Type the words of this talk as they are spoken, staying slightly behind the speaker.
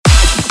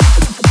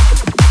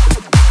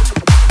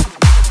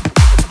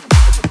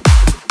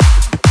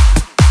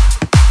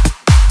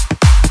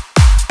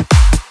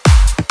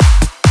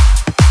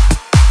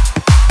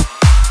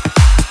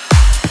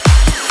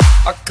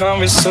ਅੱਖਾਂ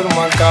ਵਿੱਚ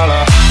ਸੁਰਮਾ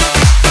ਕਾਲਾ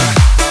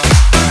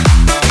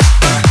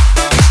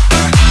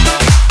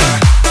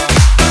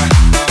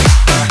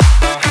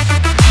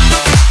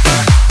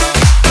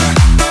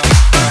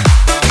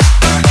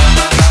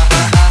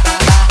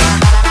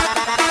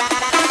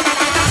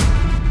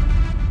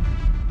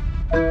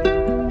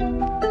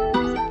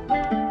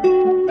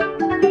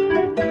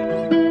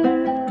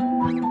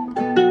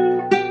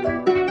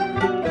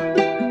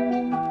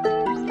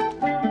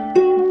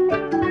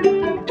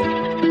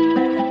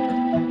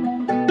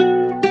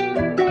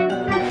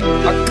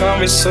ਅੱਖਾਂ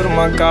ਵਿੱਚ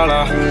ਸੁਰਮਾ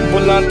ਕਾਲਾ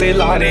ਬੁੱਲਾਂ ਤੇ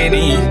ਲਾਰੇ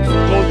ਨੀ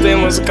ਮੂੰਹ ਤੇ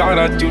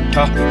ਮੁਸਕਾਰਾ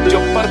ਝੂਠਾ ਜੋ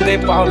ਪਰਦੇ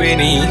ਪਾਵੇ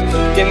ਨੀ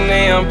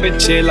ਕਿੰਨੇ ਆ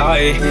ਪਿੱਛੇ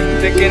ਲਾਏ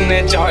ਤੇ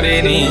ਕਿੰਨੇ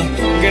ਚਾਰੇ ਨੀ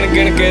ਗਿਣ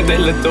ਗਿਣ ਕੇ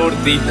ਦਿਲ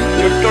ਤੋੜਦੀ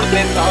ਜੋ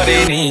ਟੁੱਟਦੇ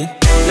ਤਾਰੇ ਨੀ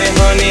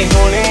ਰਹਿਣੀ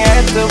ਹੁਣੇ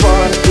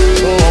ਐਤਵਾਰ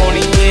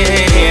ਸੋਹਣੀਏ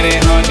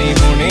ਰਹਿਣੀ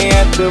ਹੁਣੇ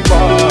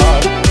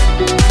ਐਤਵਾਰ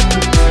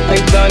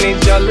ਏਦਾਂ ਨੀ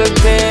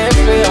ਚੱਲਦੇ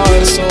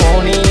ਪਿਆਰ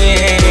ਸੋਹਣੀਏ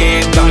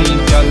ਏਦਾਂ ਨੀ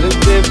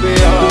ਚੱਲਦੇ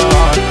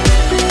ਪਿਆਰ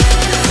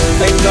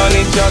ਏਦਾਂ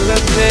ਨੀ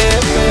ਚੱਲਦੇ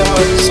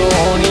ਪਿਆਰ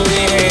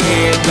ਸੋਹਣੀਏ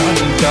ਏਦਾਂ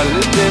ਨੀ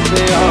ਚੱਲਦੇ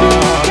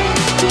ਪਿਆਰ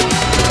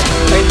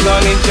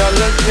ਏਦਾਂ ਨੀ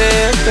ਚੱਲਦੇ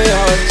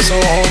ਪਿਆਰ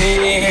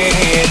ਸੋਹਣੀਏ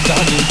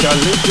ਏਦਾਂ ਨੀ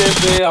ਚੱਲਦੇ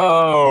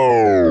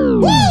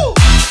ਪਿਆਰ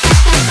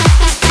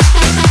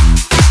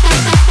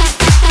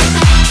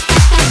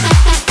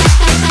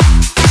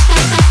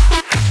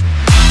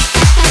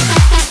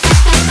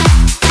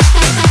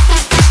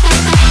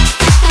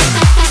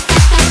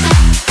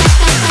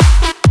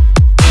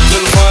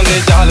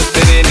ਜਾਲ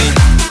ਤੇਰੇ ਨੀ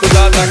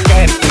ਖੁਦਾ ਦਾ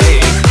ਕਹਿਰ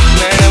ਕੁੜੇ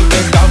ਨੈਣ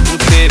ਬੇਕਾਬੂ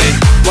ਤੇਰੇ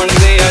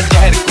ਬਣਦੇ ਆ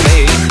ਜ਼ਹਿਰ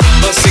ਕੁੜੇ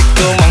ਬਸ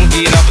ਇੱਕੋ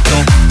ਮੰਗੀ ਰੱਬ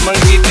ਤੋਂ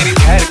ਮੰਗੀ ਤੇਰੀ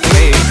ਖੈਰ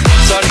ਕੁੜੇ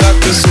ਸਾਡਾ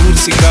ਕਸੂਰ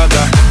ਸੀ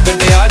ਕਾਹਦਾ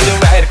ਕੱਢਿਆ ਜੋ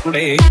ਵਹਿਰ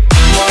ਕੁੜੇ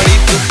ਮਾੜੀ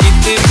ਤੂੰ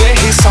ਕੀਤੀ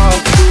ਬੇਹਿਸਾਬ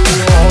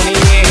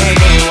ਸੋਹਣੀਏ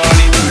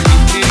ਮਾੜੀ ਤੂੰ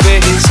ਕੀਤੀ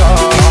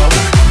ਬੇਹਿਸਾਬ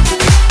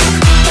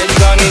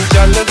ਏਦਾਂ ਨੀ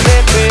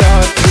ਚੱਲਦੇ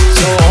ਪਿਆਰ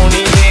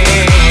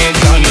ਸੋਹਣੀਏ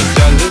ਏਦਾਂ ਨੀ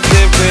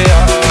ਚੱਲਦੇ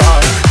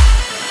ਪਿਆਰ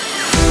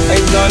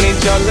ਏਦਾਂ ਨੀ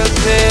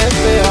ਚੱਲਦੇ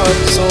ਪਿਆਰ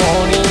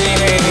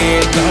ਸੋਹਣੀਏ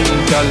ਏਦਾਂ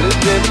ਨੀ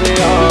ਚੱਲਦੇ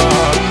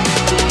ਪਿਆਰ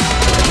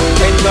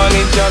ਏਦਾਂ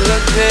ਨੀ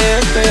ਚੱਲਦੇ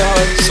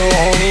ਪਿਆਰ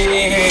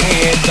ਸੋਹਣੀਏ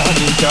ਏਦਾਂ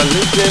ਨੀ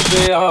ਚੱਲਦੇ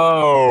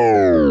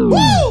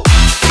ਪਿਆਰ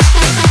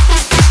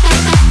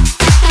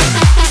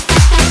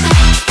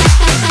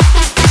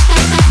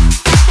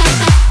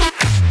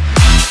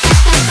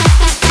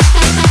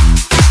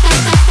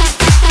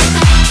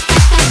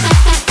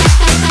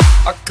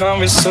ਅੱਖਾਂ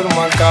ਵਿੱਚ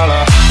ਸੁਰਮਾ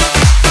ਕਾਲਾ